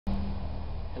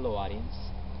Hello audience.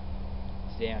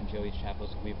 Today on Joey's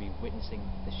Travels we'll be witnessing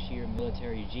the sheer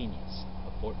military genius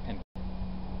of Fort Pemberton.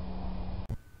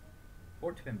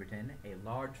 Fort Pemberton, a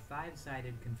large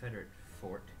five-sided Confederate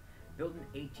fort built in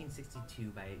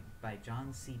 1862 by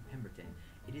John C. Pemberton,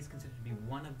 it is considered to be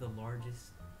one of the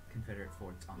largest Confederate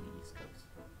forts on the East Coast.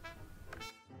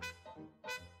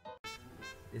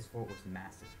 This fort was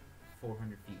massive,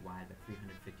 400 feet wide by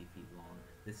 350 feet long.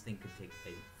 This thing could take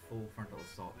a full frontal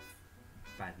assault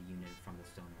by the Union from the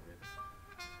Stonewall River.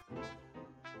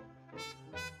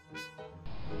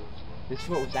 This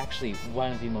fort was actually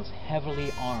one of the most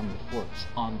heavily armed forts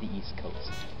on the East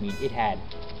Coast. I mean, it had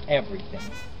everything.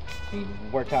 I mean,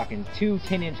 we're talking 2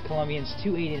 10-inch Columbians,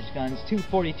 2 8-inch guns, 2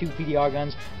 42 PDR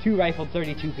guns, 2 rifled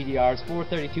 32 PDRs, 4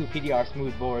 32 PDR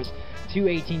smoothbores, 2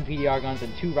 18 PDR guns,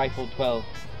 and 2 rifled 12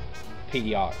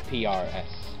 PRS.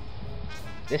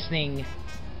 This thing,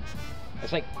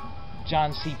 it's like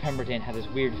John C. Pemberton had this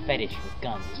weird fetish with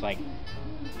guns. It's like,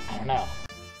 I don't know.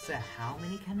 So how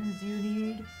many cannons do you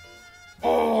need?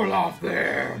 All of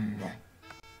them!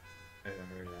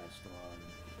 Every last one.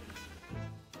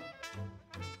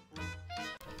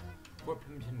 Fort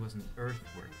Pemberton was an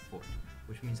earthwork fort,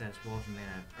 which means that its walls were made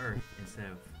out of earth instead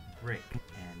of brick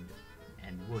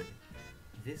and wood.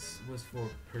 This was for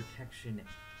protection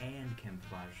and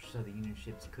camouflage, so the Union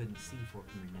ships couldn't see Fort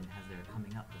Pemberton as they were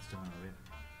coming up the Stonewall River.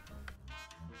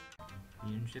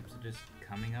 Union ships are just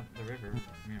coming up the river,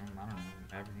 you know, I don't know,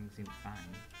 everything seemed fine.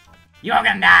 You're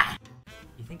gonna die!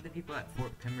 You think the people at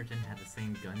Fort Pemberton had the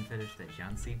same gun fetish that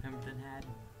John C. Pemberton had?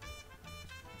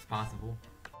 It's possible.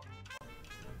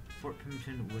 Fort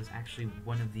Pemberton was actually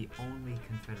one of the only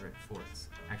Confederate forts.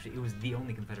 Actually, it was the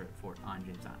only Confederate fort on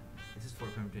James Island. This is Fort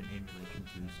Pemberton in relation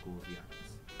to School of the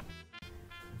Arts.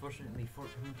 Unfortunately, Fort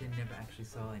Pemberton never actually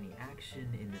saw any action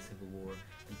in the Civil War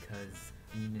because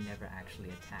the Union never actually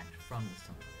attacked from the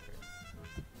Stonewall River.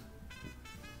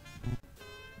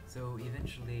 So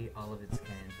eventually, all of its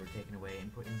cannons were taken away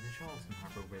and put into Charleston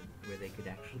Harbor where they could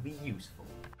actually be useful.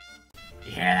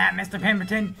 You hear that, Mr.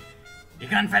 Pemberton?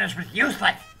 Your gun fetish was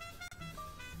useless!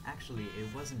 Actually, it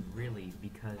wasn't really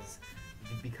because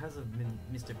of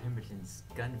Mr. Pemberton's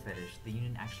gun fetish, the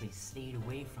Union actually stayed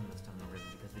away from the Stonewall River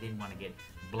because they didn't want to get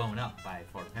blown up by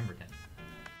Fort Pemberton.